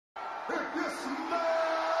Yes, man!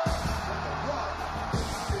 The Rock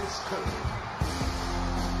is cold.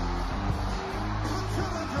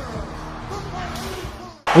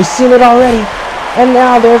 We've seen it already. And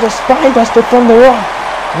now there's a spine buster from The Rock.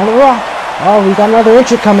 And The Rock. Oh, we got another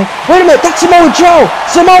entrant coming. Wait a minute, that's Samoa Joe!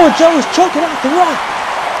 Samoa Joe is choking out The Rock!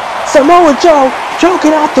 Samoa Joe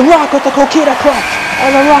choking out The Rock with the coquina clutch!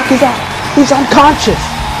 And The Rock is out. He's unconscious!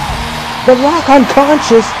 The Rock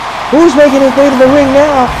unconscious? Who's making his way to the ring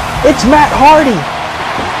now? It's Matt Hardy!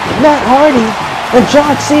 Matt Hardy and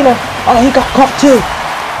John Cena. Oh, he got caught too.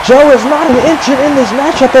 Joe is not an entrant in this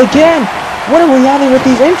matchup again! What are we having with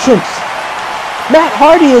these entrants? Matt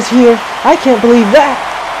Hardy is here. I can't believe that.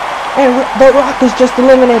 And The Rock was just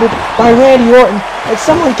eliminated by Randy Orton. And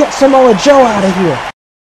someone get Samoa Joe out of here.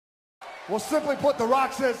 Well, simply put, The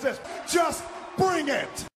Rock says this. Just bring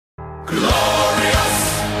it. Glorious.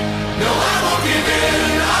 No, I won't give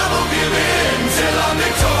in. I won't give in till I'm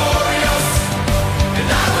victorious. And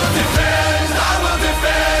I will defend. I will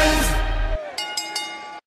defend.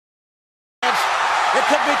 It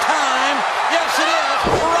could be time. Yes, it is.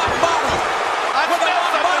 Rock bottom. I smell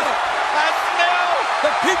something. I smell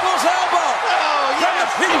the people's elbow. Oh, yes.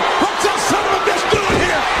 Let's tell some of them just do it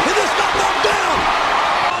here. He just knocked them down.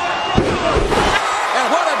 And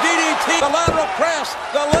what a DDT. The lateral press.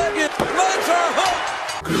 The legs are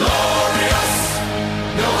hooked. Glorious.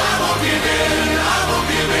 No, I won't give in. I won't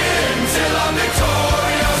give in till I'm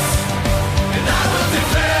victorious. And I will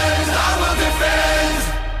defend. I will defend.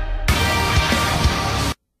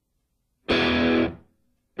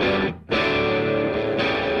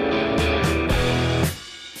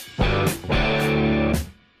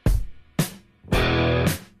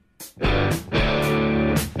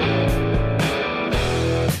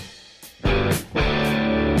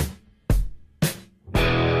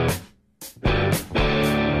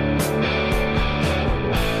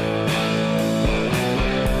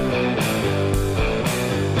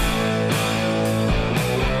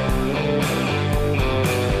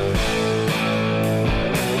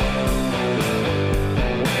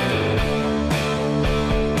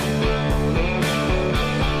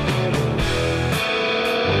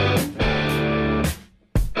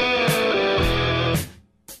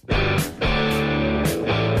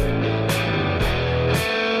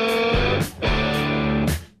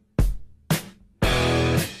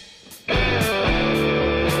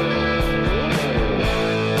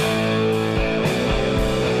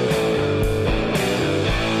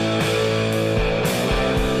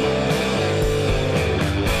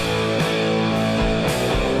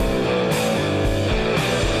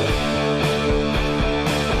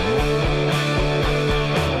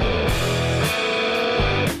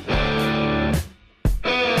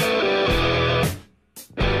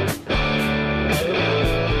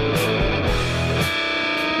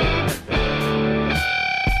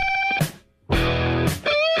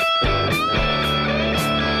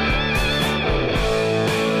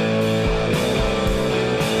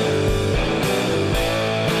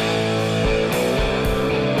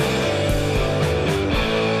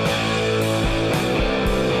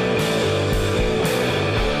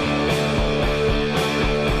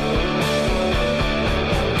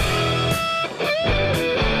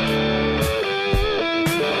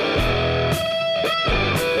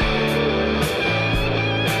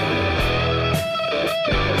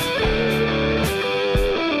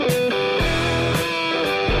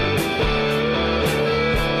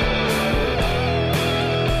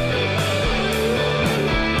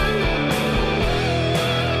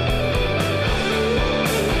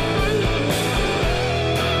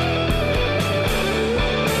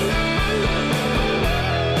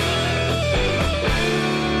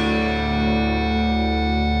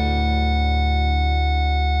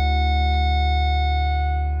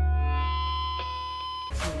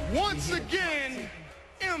 Once again,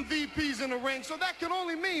 MVP's in the ring, so that can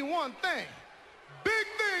only mean one thing. Big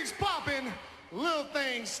things popping, little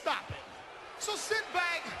things stopping. So sit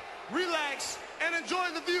back, relax, and enjoy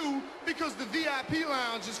the view, because the VIP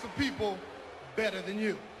lounge is for people better than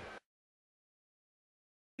you.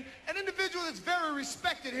 An individual that's very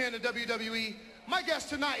respected here in the WWE, my guest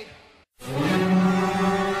tonight.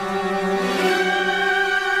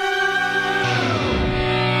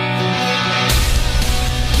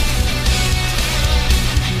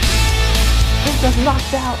 Just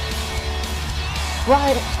knocked out.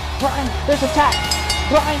 Brian, there's attack.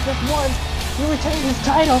 Brian just won. He retained his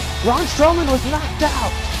title. Braun Strowman was knocked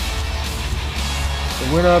out.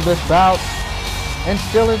 The winner of this bout, and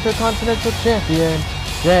still Intercontinental Champion,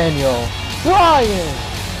 Daniel Bryan.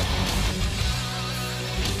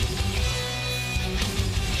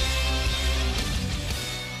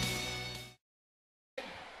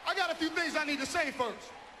 few things I need to say first.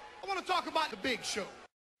 I want to talk about the Big Show.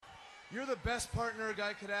 You're the best partner a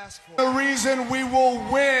guy could ask for. The reason we will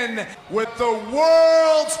win with the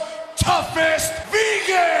world's toughest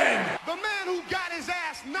vegan. The man who got his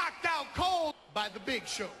ass knocked out cold by the Big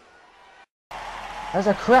Show. As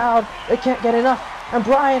a crowd, they can't get enough. And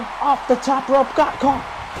Bryan, off the top rope, got caught.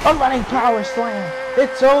 A running power slam.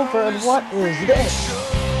 It's over, and what is this?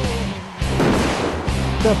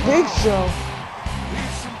 The Big Show?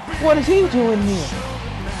 What is he doing here?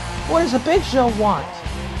 What does the Big Show want?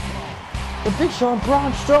 The Big Show and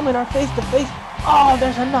Braun Strowman are face to face. Oh,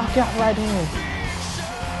 there's a knockout right here.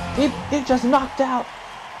 He just knocked out.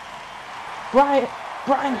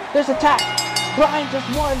 Bryan, there's a tap. Bryan just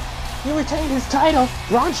won. He retained his title.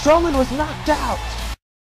 Braun Strowman was knocked out.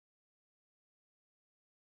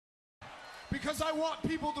 Because I want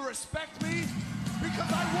people to respect me.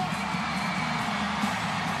 Because I want...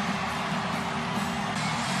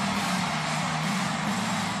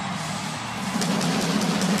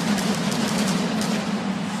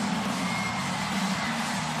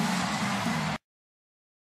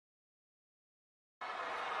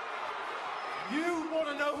 You want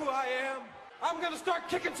to know who I am? I'm going to start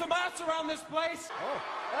kicking some ass around this place. Oh.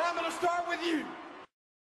 And I'm going to start with you.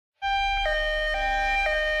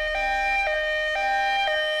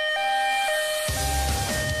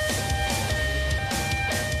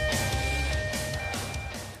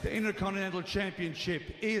 The Intercontinental Championship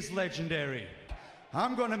is legendary.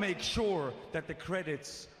 I'm going to make sure that the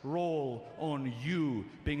credits roll on you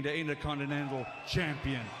being the Intercontinental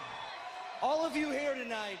Champion. All of you here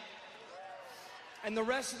tonight, and the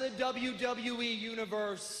rest of the WWE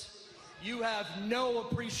universe, you have no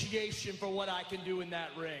appreciation for what I can do in that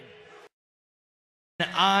ring.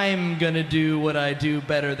 I'm gonna do what I do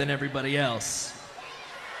better than everybody else.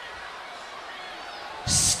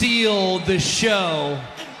 Steal the show.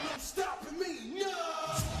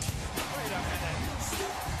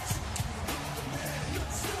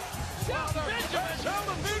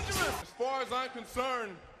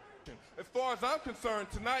 As far as I'm concerned,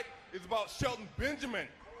 tonight is about Shelton Benjamin.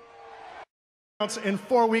 In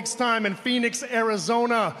 4 weeks' time in Phoenix,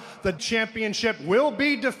 Arizona, the championship will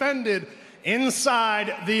be defended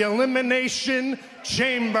inside the Elimination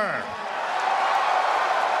Chamber.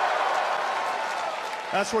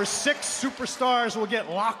 That's where 6 superstars will get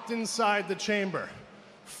locked inside the chamber.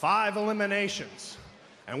 5 eliminations.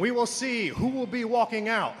 And we will see who will be walking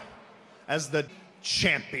out as the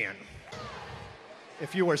champion.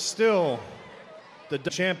 If you are still the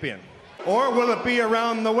champion. Or will it be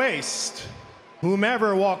around the waist?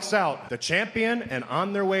 Whomever walks out, the champion and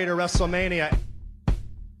on their way to WrestleMania.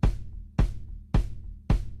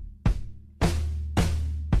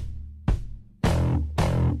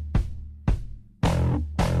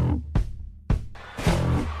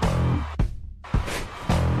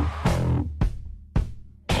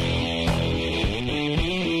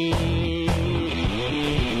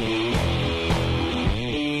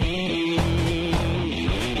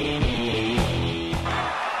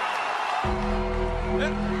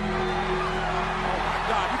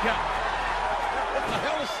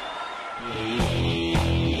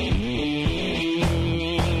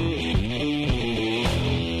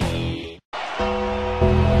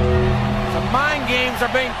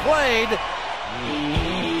 Are being played.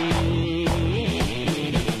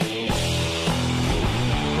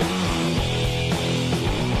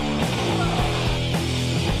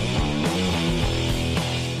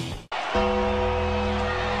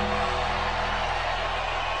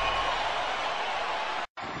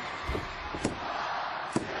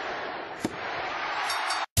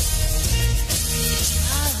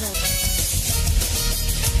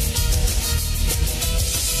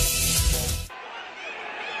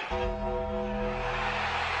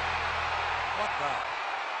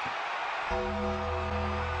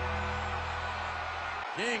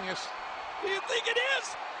 Genius. Do you think it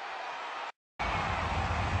is?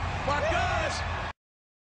 But guys.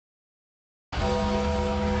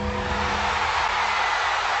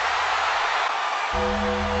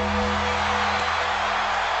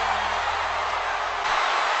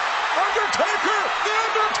 Undertaker! The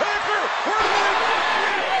Undertaker! Where did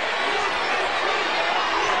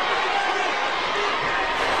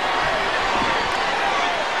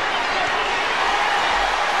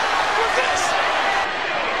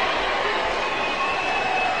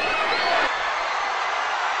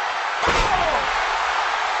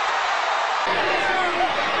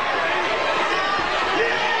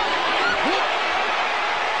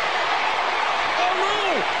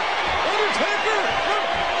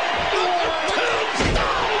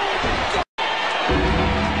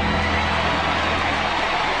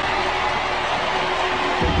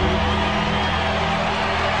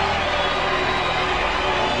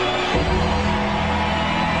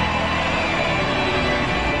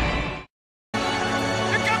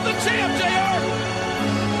champ, JR.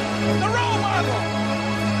 The role model.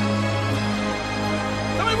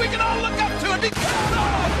 I mean, we can all look up to it.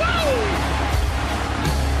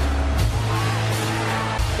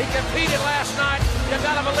 He competed last night. You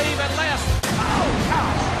gotta believe at last. Oh,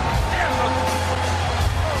 gosh.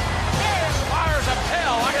 There's fires of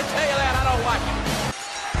hell. I can tell you that. I don't like it.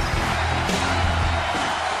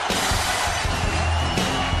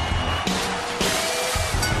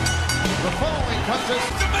 The following contest.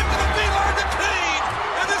 To make it a beeline to Kane.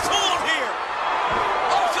 And this hold here.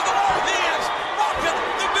 Off to the right hands. Rocking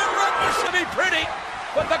the big red machine. To be pretty,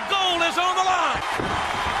 but the goal is on the line.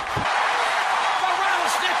 The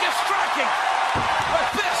rattlesnake is striking.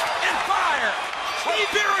 With fist and fire.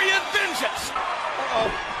 Iberian vengeance. Uh-oh.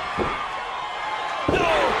 No.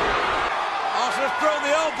 Austin's thrown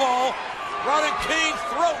the elbow. Right in Kane's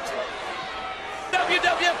throat.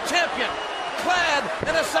 WWF champion. Clad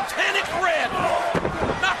in a satanic red,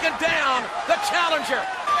 knocking down the challenger.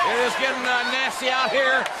 It is getting nasty out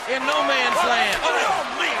here in no man's land. Oh,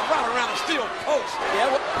 man, right around the steel post.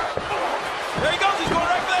 Yeah, there he goes. He's going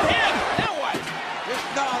right for the head. Now what? It's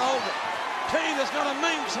not over. Kane is going to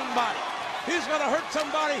maim somebody. He's going to hurt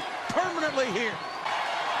somebody permanently here.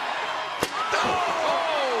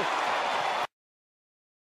 Oh!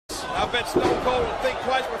 I bet Stone Cold will think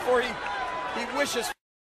twice before he wishes.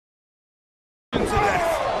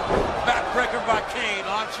 Backbreaker by Kane.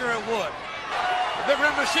 I'm sure it would. The big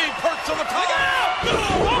red machine perks on the top.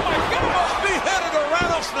 Oh my God! Must be headed a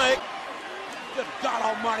rattlesnake. Good God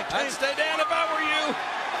Almighty! Kane, I'd stay down if I were you.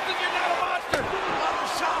 You're not a monster.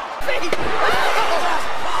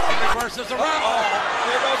 Versus a rattlesnake.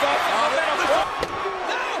 There goes off.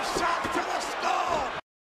 No shot to the skull.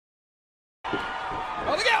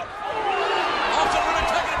 Oh, look out! Also really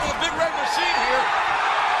taking it to the big red machine here.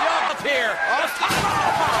 Up here.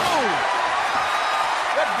 Oh,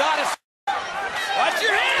 good God, it's... Watch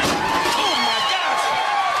your hand! Oh, my gosh!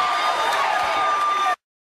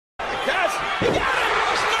 Guys, he got it!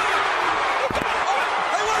 Let's do it! Oh,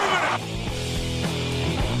 hey, wait a minute!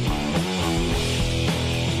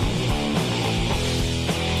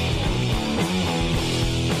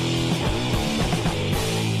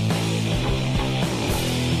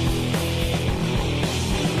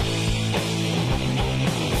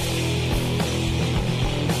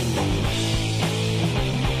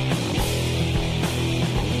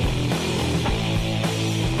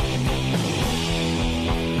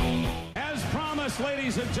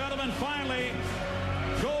 Ladies and gentlemen, finally,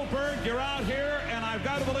 Goldberg, you're out here, and I've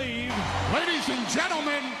got to believe... Ladies and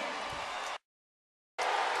gentlemen,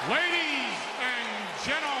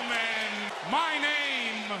 my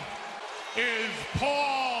name is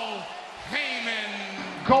Paul Heyman.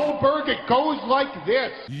 Goldberg, it goes like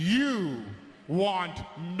this. You want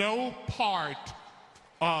no part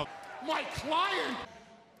of my client,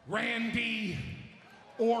 Randy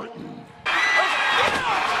Orton.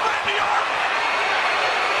 Randy